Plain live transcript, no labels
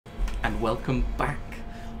and welcome back.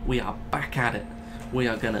 We are back at it. We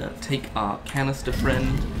are gonna take our canister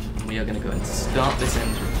friend and we are gonna go and start this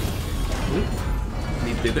engine. Oop.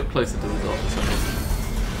 Need to be a bit closer to the door for some reason.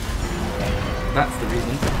 That's the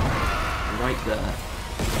reason. Right there.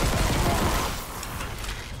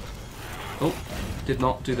 Oh, did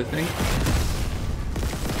not do the thing.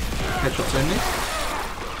 Headshots only.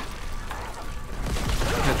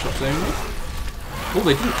 Headshots only. Oh,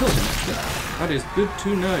 they didn't kill him actually. That is good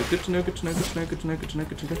to know. Good to know, good to know, good to know, good to know, good to know,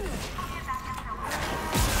 good to know.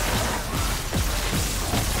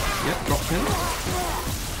 Yep, dropped him.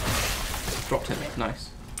 Dropped him.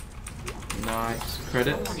 Nice. Nice.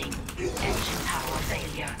 Credits.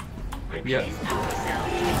 Yep.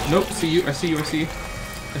 Nope, see you, I see you, I see you.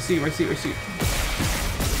 I see you, I see you, I see you.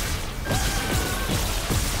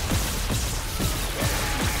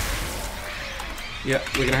 Yep,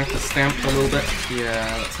 we're gonna have to stamp a little bit.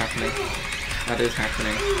 Yeah, that's happening. That is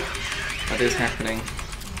happening. That is happening.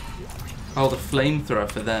 Oh, the flamethrower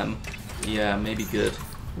for them. Yeah, maybe good.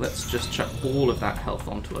 Let's just chuck all of that health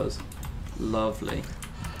onto us. Lovely.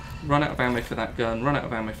 Run out of ammo for that gun, run out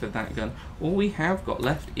of ammo for that gun. All we have got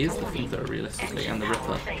left is the flamethrower, realistically, and the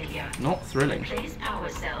Ripper. Not thrilling.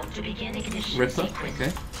 Ripper,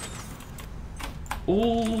 okay.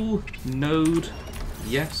 All node,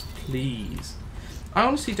 yes please. I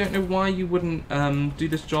honestly don't know why you wouldn't do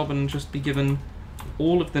this job and just be given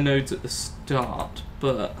all of the nodes at the start,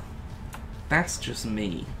 but that's just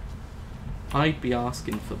me. I'd be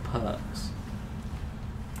asking for perks.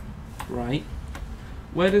 Right?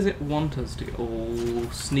 Where does it want us to go? Oh,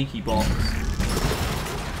 sneaky box.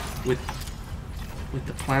 With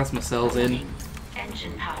the plasma cells in.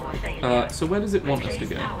 So where does it want us to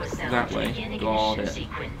go? That way. Got it.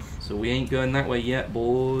 So we ain't going that way yet,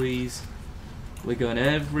 boys. We're going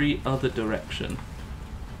every other direction.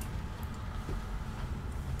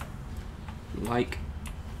 Like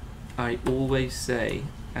I always say,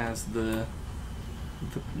 as the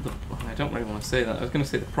I don't really want to say that. I was going to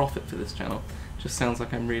say the prophet for this channel. It just sounds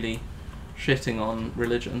like I'm really shitting on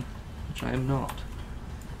religion, which I am not.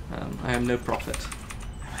 I am no prophet.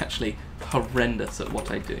 I'm actually horrendous at what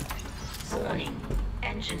I do. So, warning,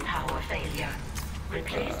 engine power failure.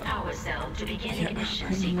 Replace power cell to begin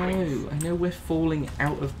ignition sequence. I know we're falling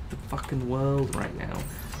out of the fucking world right now,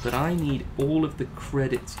 but I need all of the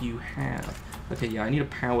credits you have. Okay, yeah, I need a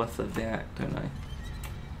power for that, don't I?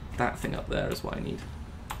 That thing up there is what I need.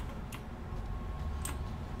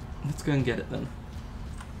 Let's go and get it then.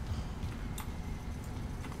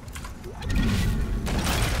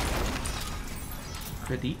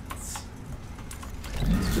 Credits.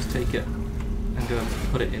 Let's just take it and go and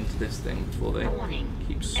put it into this thing before they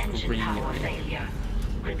keep screaming at me. Failure.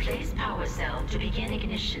 Replace power cell to begin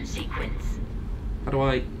ignition sequence. How do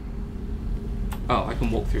I... Oh, I can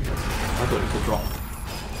walk through this. I thought it could drop.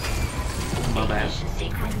 My bad. Ignition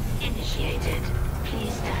sequence initiated.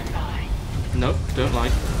 Please stand by. Nope, don't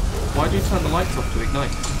like. Why do you turn the lights off to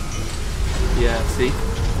ignite? Yeah, see?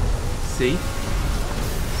 See?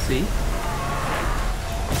 See?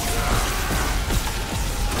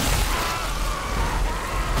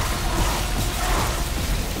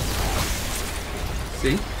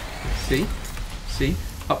 See? See? See?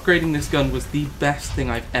 Upgrading this gun was the best thing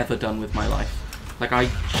I've ever done with my life. Like, I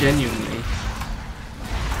genuinely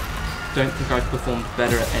don't think I've performed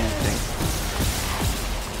better at anything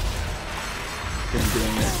than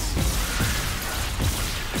doing this.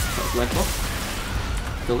 That was leg off.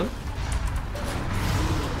 Killed him.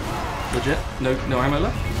 Legit. No ammo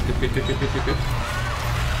left. Good, good, good, good, good, good, good.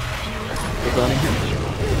 We're burning him.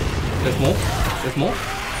 There's more. There's more.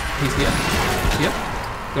 He's here. Here.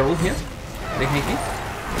 They're all here. They hate me.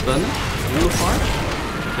 Burn them. Wall of fire.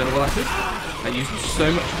 Don't know what that is. I used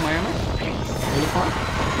so much of my ammo. Wall of fire.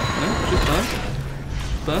 No, just burn.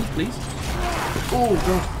 Burn, please. Oh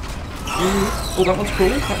god. Oh, that one's cool.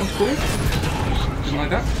 That one's cool. Didn't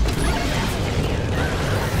like that.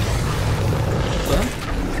 Burn.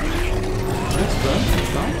 Just burn.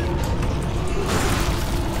 Die.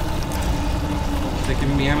 They're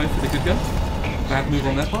giving me ammo for the good gun. Bad move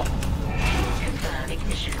on their part.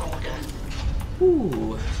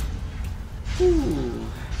 Ooh. Ooh.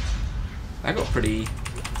 That got pretty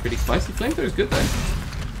spicy. Flamethrower is good though.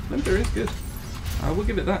 Flamethrower is good. I will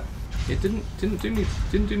give it that. It didn't do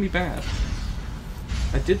me bad.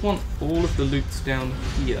 I did want all of the loots down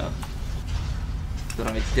here that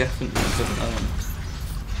I definitely could have earned.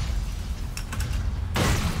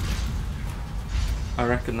 I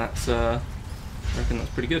reckon that's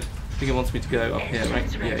pretty good. I think it wants me to go up here,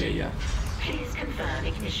 right? Yeah. Please confirm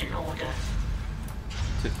ignition order.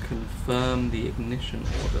 To confirm the ignition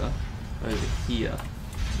order over here.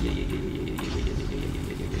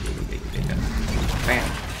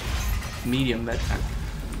 Bam. Medium med pack.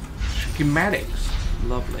 Schematics.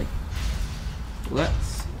 Lovely.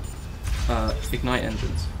 Let's ignite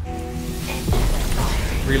engines.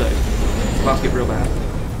 Reload. It's about to get real bad.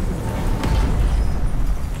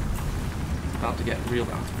 It's about to get real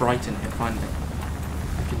bad. It's bright in here, finally.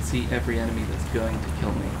 I can see every enemy that's going to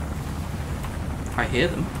kill me. I hear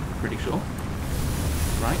them, pretty sure.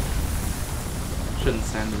 Right? Shouldn't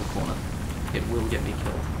stand in the corner. It will get me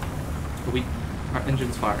killed. Our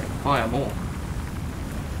engine's firing. Fire more.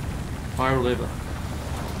 Fire all over.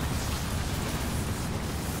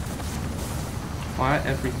 Fire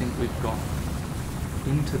everything we've got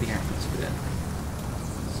into the atmosphere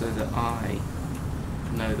so that I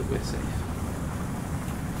know that we're safe.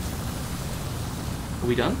 Are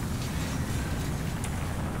we done?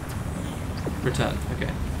 Return. Okay.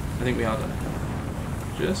 I think we are done.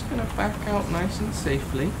 Just gonna back out nice and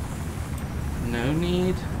safely. No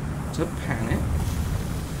need to panic.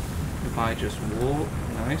 If I just walk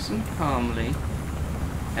nice and calmly,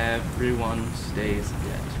 everyone stays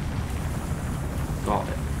dead. Got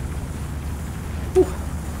it. Whew.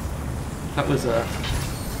 That was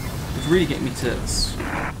really getting me to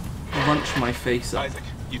crunch my face up. Isaac,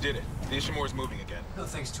 you did it. The Ishimura's moving again. No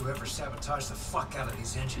thanks to whoever sabotaged the fuck out of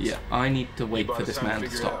these engines. Yeah, I need to wait for this man to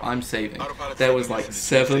stop. I'm saving. Autopilot There was sending like us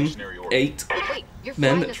into 7, stationary orbit. 8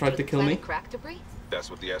 men that tried to kill me. Crack debris? That's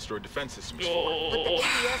what the asteroid defense system is for. But the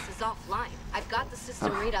ADS is offline. I've got the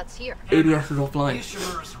system readouts here. ADS is The offline.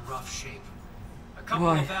 Ishimura's in rough shape. A couple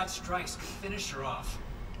Why? of bad strikes could finish her off.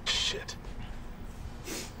 Shit.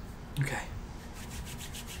 Okay.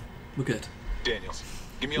 We're good. Daniels,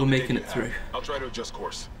 give me We're all the making data it you have. through. I'll try to adjust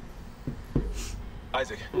course.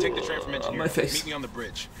 Isaac, take the train from engineering. my face. Meet me on the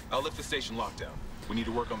bridge. I'll lift the station lockdown. We need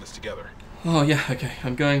to work on this together. Oh yeah, okay.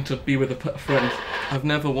 I'm going to be with a friend. I've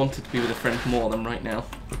never wanted to be with a friend more than right now.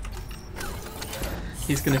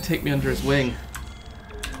 He's going to take me under his wing.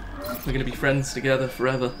 We're going to be friends together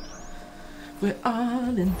forever. We're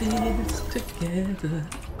all in this together.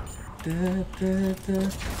 Da, da, da.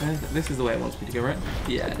 This is the way it wants me to go, right?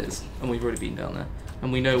 Yeah, it is. And we've already been down there.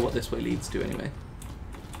 And we know what this way leads to anyway.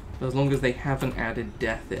 But as long as they haven't added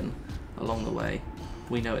death in along the way,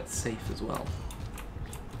 we know it's safe as well.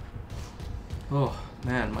 Oh,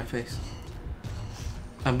 man, my face.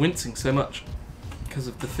 I'm wincing so much because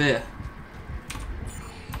of the fear.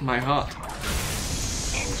 My heart.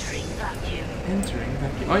 Entering vacuum. Entering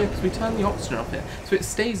vacuum. Oh yeah, because we turn the oxygen off here. So it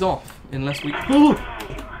stays off unless we...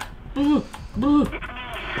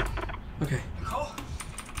 Okay. Nicole?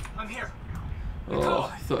 I'm here.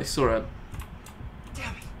 Oh, I thought I saw a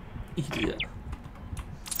Damn it. idiot.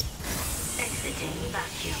 Exiting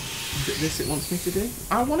vacuum. Is it this it wants me to do?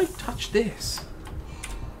 I want to touch this.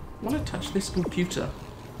 I want to touch this computer.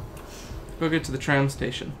 We'll go to the tram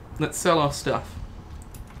station. Let's sell our stuff.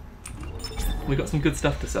 We got some good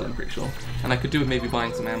stuff to sell, I'm pretty sure. And I could do with maybe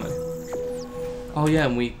buying some ammo. Oh yeah,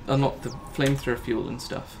 and we unlocked the flamethrower fuel and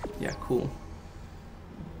stuff. Yeah, cool.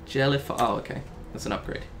 Jellyfy. Oh, okay. That's an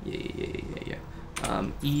upgrade. Yeah.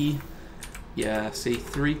 E. Yeah, see,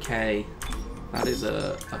 3K. That is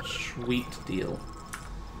a sweet deal.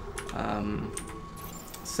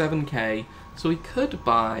 7K. So we could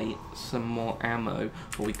buy some more ammo,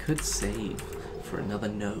 or we could save for another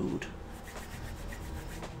node.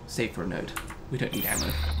 Save for a node. We don't need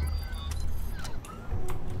ammo.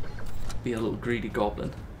 Be a little greedy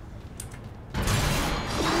goblin.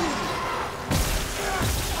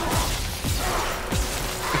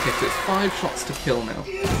 Okay, so it's 5 shots to kill now.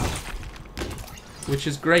 Which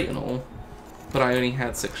is great and all, but I only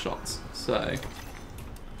had 6 shots, so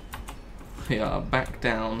we are back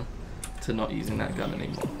down to not using that gun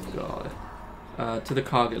anymore. God. To the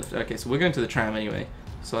cargo lift. Okay, so we're going to the tram anyway,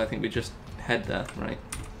 so I think we just head there, right?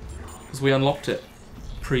 Because we unlocked it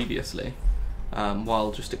previously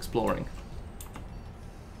while just exploring.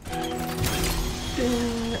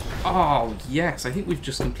 Ding. Oh, yes, I think we've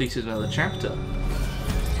just completed another chapter.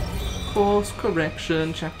 Course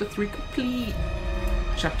correction, chapter 3 complete.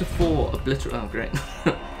 Chapter 4, obliterate. Oh, great.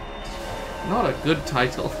 Not a good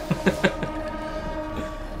title.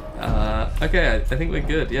 Okay, I think we're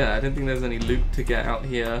good. Yeah, I don't think there's any loot to get out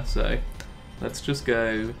here, so let's just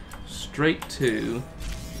go straight to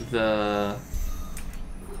the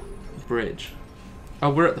bridge. Oh,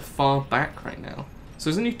 we're at the far back right now. So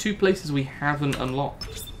there's only 2 places we haven't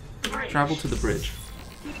unlocked. Travel to the bridge.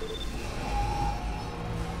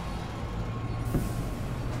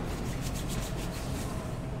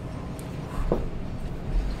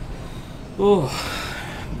 Oh,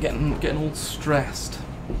 getting all stressed.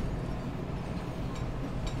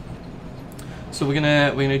 So we're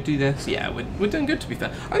gonna do this. Yeah, we're doing good, to be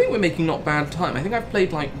fair. I think we're making not bad time. I think I've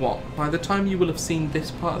played like what? By the time you will have seen this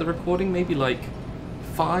part of the recording, maybe like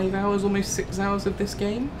 5 hours, almost 6 hours of this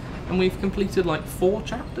game, and we've completed like 4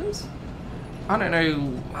 chapters. I don't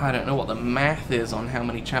know what the math is on how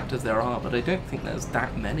many chapters there are, but I don't think there's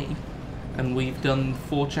that many. And we've done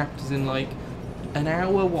 4 chapters in like an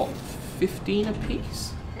hour, what, 15 a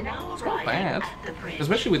piece? It's not bad,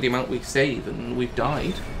 especially with the amount we save and we've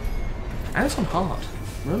died. And it's on hard.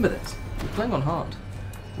 Remember this. We're playing on hard.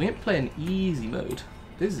 We ain't playing easy mode.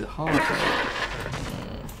 This is hard mode.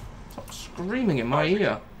 Stop screaming in my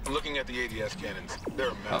ear. I'm looking at the ADS cannons.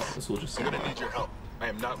 They're a mess. Oh, this will just I'm gonna need your help. I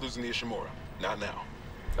am not losing the Ishimura. Not now.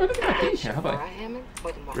 I don't think I've been here, have I?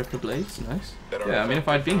 Ripper blades, nice. Yeah, I mean, if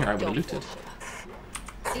I'd been here, I would have looted.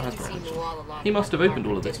 He must have opened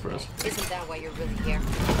all of this for us. Isn't that why you're really here?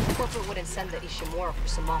 Corporate wouldn't send the Ishimura for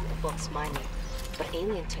some off-the-books mining. But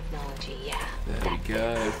alien technology, yeah. There we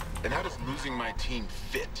go. And how does losing my team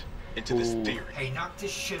fit into this theory? Hey, knock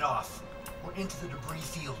this shit off. We're into the debris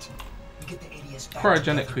field. We get the ADS back.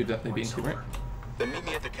 Cryogenic food that they've been to, right? Then meet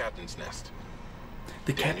me at the captain's nest.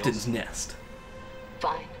 The captain's nest.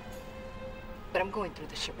 Fine. But I'm going through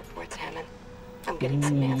the ship reports, Hammond. I'm getting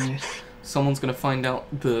some answers. Someone's gonna find out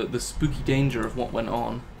the spooky danger of what went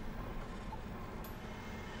on.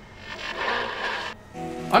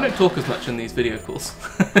 I don't talk as much in these video calls.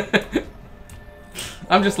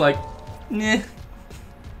 I'm just like, nah.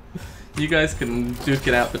 You guys can duke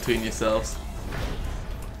it out between yourselves.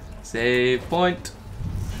 Save point.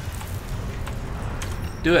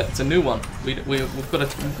 Do it. It's a new one. We've got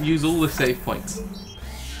to use all the save points.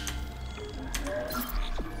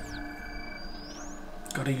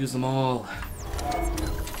 Got to use them all.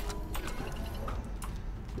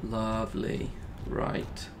 Lovely.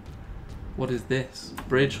 Right. What is this?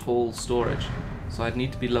 Bridge hall storage. So I'd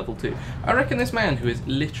need to be level 2. I reckon this man who is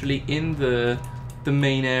literally in the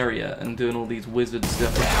main area and doing all these wizard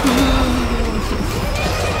stuff.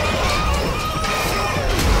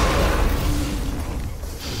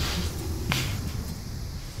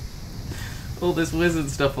 All this wizard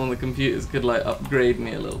stuff on the computers could like upgrade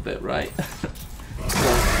me a little bit, right? What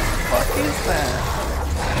the fuck is that?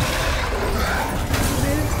 What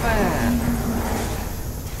is that?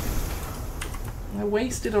 I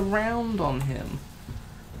wasted a round on him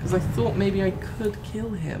because I thought maybe I could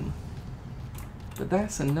kill him, but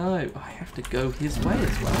that's a no. I have to go his way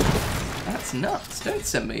as well. That's nuts. Don't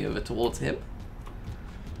send me over towards him.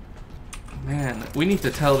 Man, we need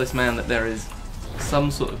to tell this man that there is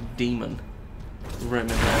some sort of demon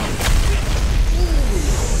roaming around.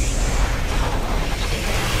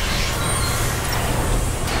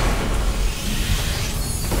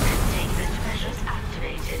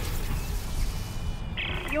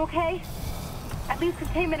 You okay? At least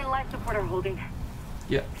containment and life support are holding.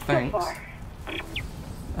 Yeah, thanks. So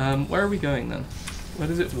far. Where are we going then? Where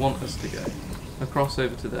does it want us to go? Across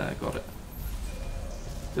over to there, got it.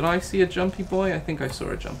 Did I see a jumpy boy? I think I saw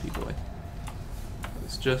a jumpy boy.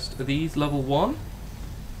 It's just, are these level 1?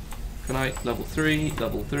 Can I, level 3,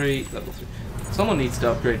 level 3, level 3. Someone needs to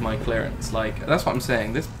upgrade my clearance, like, that's what I'm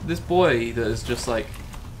saying. This boy that is just like,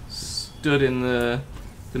 stood in the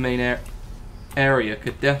main area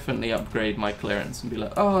could definitely upgrade my clearance and be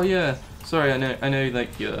like, oh yeah, sorry, I know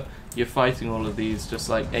like you're fighting all of these just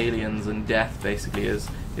like aliens and death basically is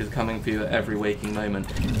coming for you at every waking moment.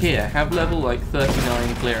 Here, have level like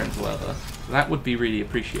 39 clearance or whatever. That would be really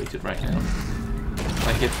appreciated right now.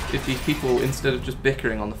 Like if these people, instead of just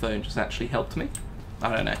bickering on the phone, just actually helped me.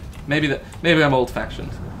 I don't know. Maybe I'm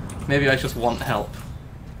old-fashioned. Maybe I just want help.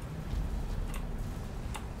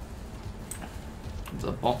 There's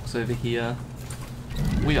a box over here.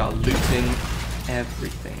 We are looting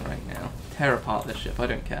everything right now. Tear apart this ship, I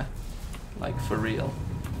don't care. Like, for real.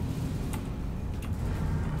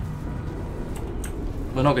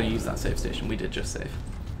 We're not going to use that save station, we did just save.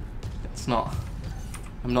 It's not...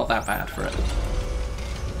 I'm not that bad for it.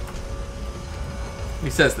 He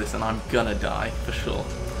says this and I'm gonna die, for sure.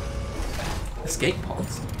 Escape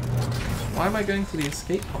pods? Why am I going for the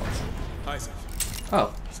escape pods? Isaac.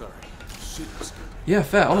 Oh. Sorry. Shit was good. Yeah,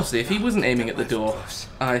 fair. Honestly, if he wasn't aiming at the door,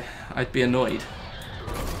 I'd be annoyed.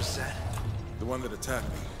 The one that attacked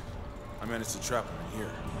me. I managed to trap him in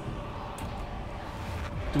here.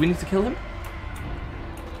 Do we need to kill him?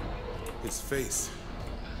 His face.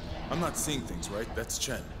 I'm not seeing things, right? That's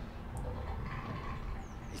Chen.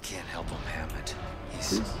 You can't help him, Hammond.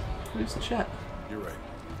 Who's the chat? You're right.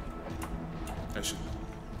 I should...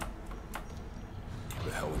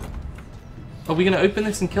 The hell with him. Are we going to open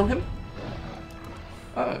this and kill him?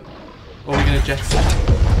 Oh. Or are we going to jet set?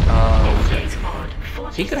 Oh, jet set.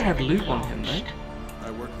 He could have had loot on him, launched. though.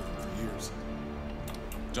 I worked with him for years.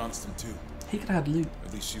 Johnston, too. He could have had loot.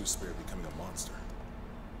 At least she was spared becoming a monster.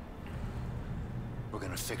 We're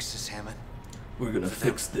gonna fix this, Hammond. We're gonna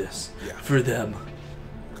fix this Yeah. for them.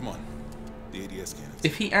 Come on. The ADS cannons.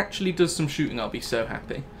 If he actually does some shooting, I'll be so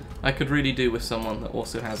happy. I could really do with someone that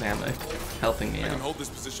also has ammo, helping me I can out. hold this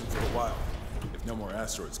position for a while, if no more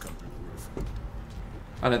asteroids come through the roof.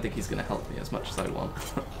 I don't think he's gonna help me as much as I want.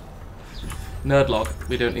 Nerd log,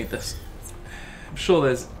 we don't need this. I'm sure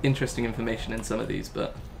there's interesting information in some of these,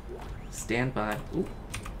 but stand by. Ooh,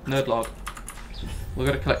 nerd log. We're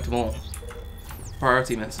gonna collect them all.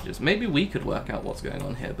 Priority messages. Maybe we could work out what's going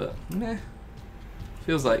on here, but meh.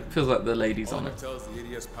 Feels like the lady's All on I it. can tell is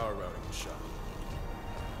the ADS power routing was shot.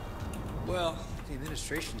 Well, the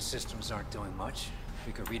administration systems aren't doing much.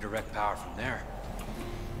 We could redirect power from there.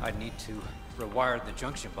 I'd need to rewire the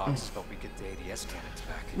junction boxes, but we get the ADS cannons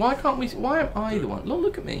back. Why can't we? Why am I the one?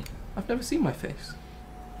 Look at me. I've never seen my face.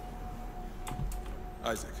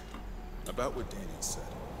 Isaac, about what Daniel said.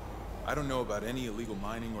 I don't know about any illegal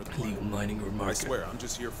mining or the Illegal mining or I market. swear, I'm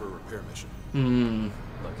just here for a repair mission.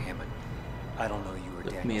 Look, Hammond, I don't know you or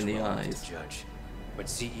Look Daniels me in the well enough eyes. to judge, but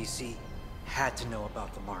CEC had to know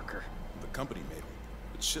about the marker. The company maybe,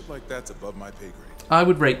 but shit like that's above my pay grade. I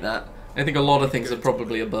would rate that. I think a lot of things are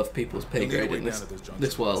probably above people's pay You'll need a grade way in down to those junction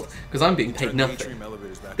this world, boxes. because I'm being You can paid turn the nothing. atrium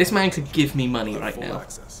elevators back This on man and could give me money you'll have right full now.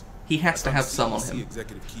 access. He has to I'm have some on CEC him.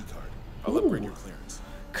 executive key card. I'll upgrade Ooh. your clearance.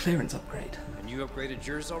 Clearance upgrade. And you upgraded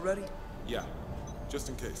yours already? Yeah, just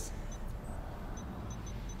in case.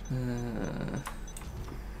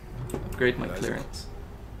 Upgrade my Isaac? clearance.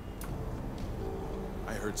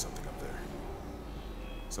 I heard something up there.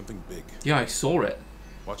 Something big. Yeah, I saw it.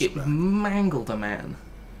 Watch It your back. mangled a man.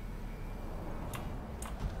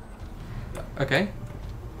 Okay.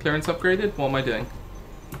 Clearance upgraded? What am I doing?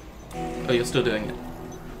 Oh, you're still doing it.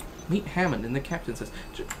 Meet Hammond in the captain says.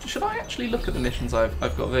 Should I actually look at the missions I've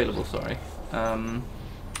got available? Sorry.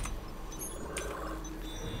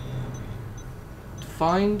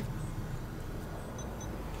 Find.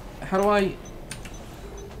 How do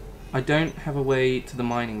I don't have a way to the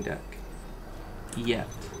mining deck yet.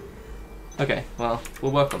 Okay, well,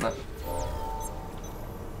 we'll work on that.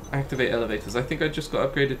 Activate elevators. I think I just got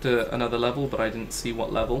upgraded to another level, but I didn't see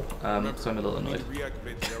what level, so I'm a little You need annoyed. to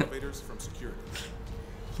reactivate the elevators from security.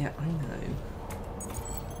 Yeah, I know.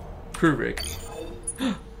 Crew rig.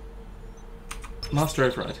 Master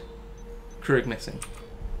override. Crew rig missing.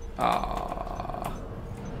 Ah.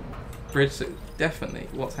 Bridge suit. Definitely.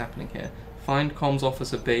 What's happening here? Find comms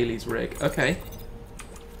officer Bailey's rig. Okay.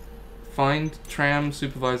 Find tram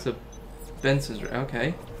supervisor Benson's rig.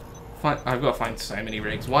 Okay. I've got to find so many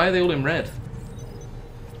rigs. Why are they all in red?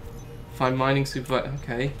 Find mining supervisor.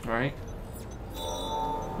 Okay, right.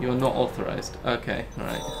 You're not authorized. Okay,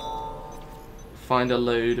 right. Find a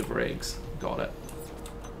load of rigs. Got it.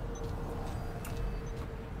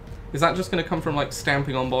 Is that just going to come from, like,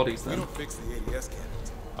 stamping on bodies, We then? don't fix the ADS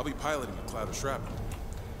cannons. I'll be piloting a cloud of shrapnel.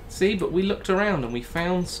 See, but we looked around and we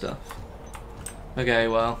found stuff. Okay,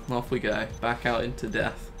 well, off we go. Back out into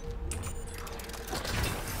death.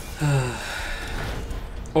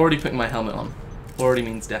 Already putting my helmet on. Already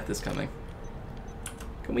means death is coming.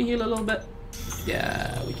 Can we heal a little bit?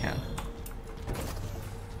 Yeah, we can.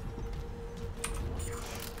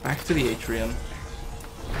 Back to the atrium.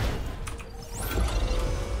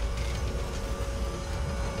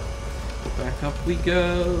 Back up we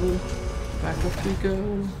go. Back up we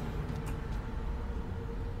go.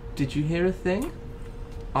 Did you hear a thing?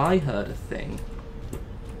 I heard a thing.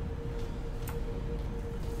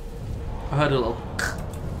 I heard a little.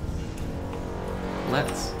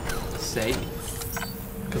 Let's save.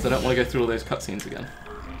 Because I don't want to go through all those cutscenes again.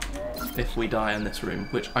 If we die in this room,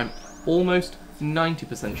 which I'm almost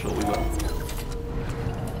 90% sure we will.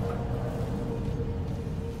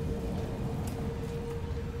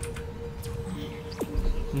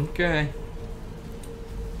 Okay.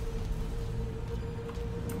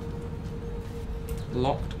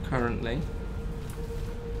 Locked currently.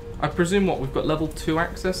 I presume what, we've got level 2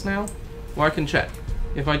 access now? Well, I can check.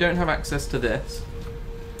 If I don't have access to this...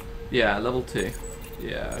 Yeah, level 2.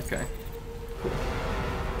 Yeah, okay.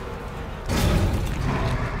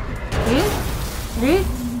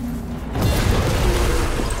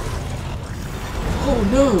 Oh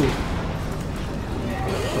no!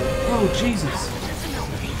 Oh Jesus!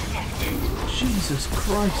 Jesus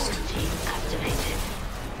Christ!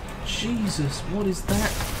 Jesus, what is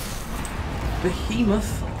that?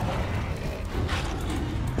 Behemoth?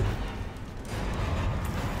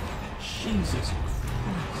 Jesus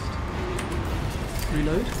Christ.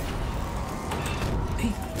 Reload. He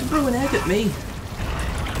threw an egg at me.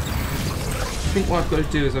 think what I've got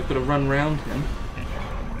to do is I've got to run round him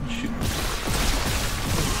and shoot.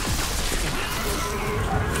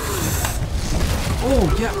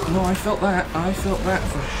 Oh, yeah, no, I felt that. I felt that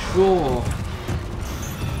for sure.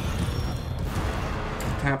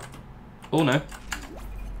 Tab. Oh, no.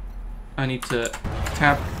 I need to...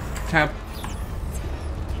 Tab. Tab.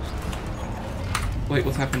 Wait,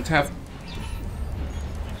 what's happened? Tab.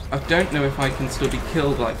 I don't know if I can still be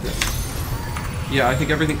killed like this. Yeah, I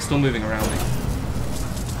think everything's still moving around me.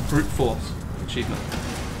 Brute force. Achievement.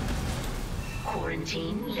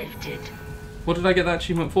 Quarantine lifted. What did I get that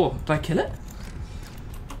achievement for? Did I kill it?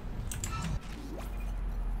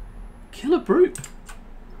 Kill a brute.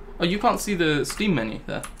 Oh, you can't see the Steam menu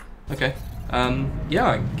there. Okay. Yeah,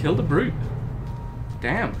 I killed a brute.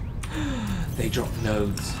 Damn. They drop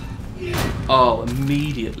nodes. Oh,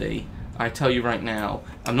 immediately. I tell you right now,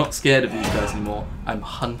 I'm not scared of these guys anymore. I'm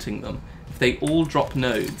hunting them. If they all drop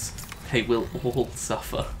nodes, they will all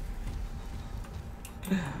suffer.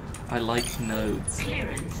 I like nodes.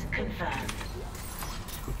 Clearance confirmed.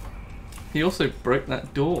 He also broke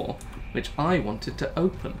that door, which I wanted to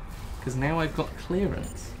open, because now I've got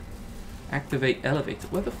clearance. Activate elevator.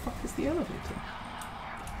 Where the fuck is the elevator?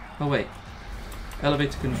 Oh wait.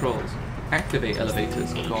 Elevator controls. Activate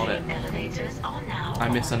elevators. Got it. Elevators are now I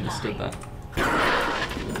misunderstood that.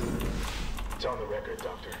 It's on the record,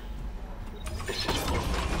 Doctor. This is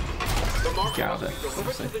Get out of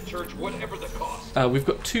there. to the church, whatever the cost. We've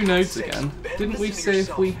got 2 nodes again. Didn't we say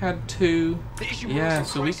if we had 2? Yeah,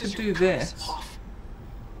 so we could do this.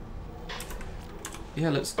 Yeah,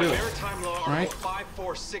 let's do it. Right?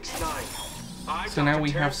 So now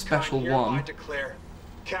we have special 1.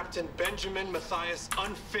 Captain Benjamin Matthias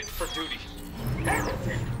unfit for duty.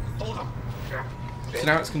 Hold up. So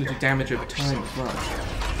now it's going to do damage over time as well.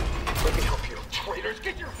 Let me help you. Traitors,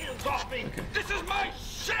 get your hands off me! Okay. This is my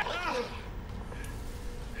ship! Oh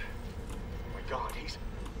my god,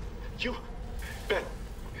 You... Ben.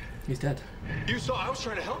 He's dead. You saw I was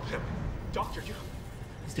trying to help him. Doctor, He's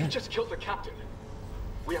you dead. just killed the captain.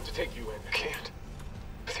 We have to take you in. I can't.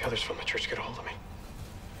 If the others from the church get a hold of me.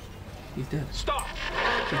 He's dead. Stop!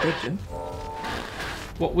 He's dead, Jim.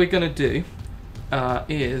 What we're going to do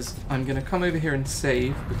is I'm going to come over here and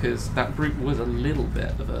save, because that brute was a little bit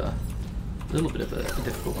of a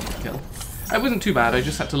difficult one to kill. It wasn't too bad. I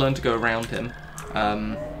just had to learn to go around him.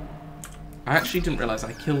 I actually didn't realise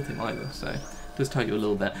I killed him either, so it does tell you a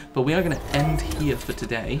little bit. But we are going to end here for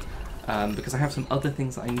today, because I have some other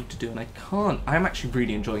things that I need to do, and I can't. I'm actually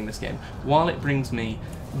really enjoying this game. While it brings me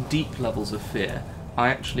deep levels of fear, I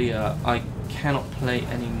actually I cannot play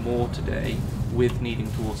any more today with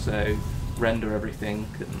needing to also render everything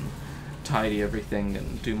and tidy everything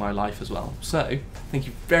and do my life as well. So, thank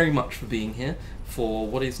you very much for being here for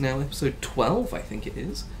what is now episode 12, I think it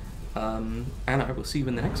is. And I will see you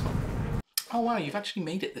in the next one. Oh wow, you've actually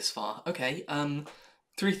made it this far. Okay,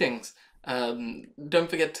 3 things. Don't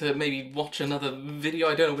forget to maybe watch another video.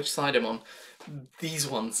 I don't know which side I'm on. These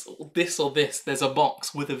ones, this or this, there's a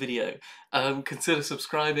box with a video. Consider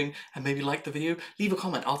subscribing and maybe like the video. Leave a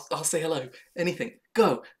comment, I'll say hello. Anything.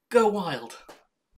 Go wild.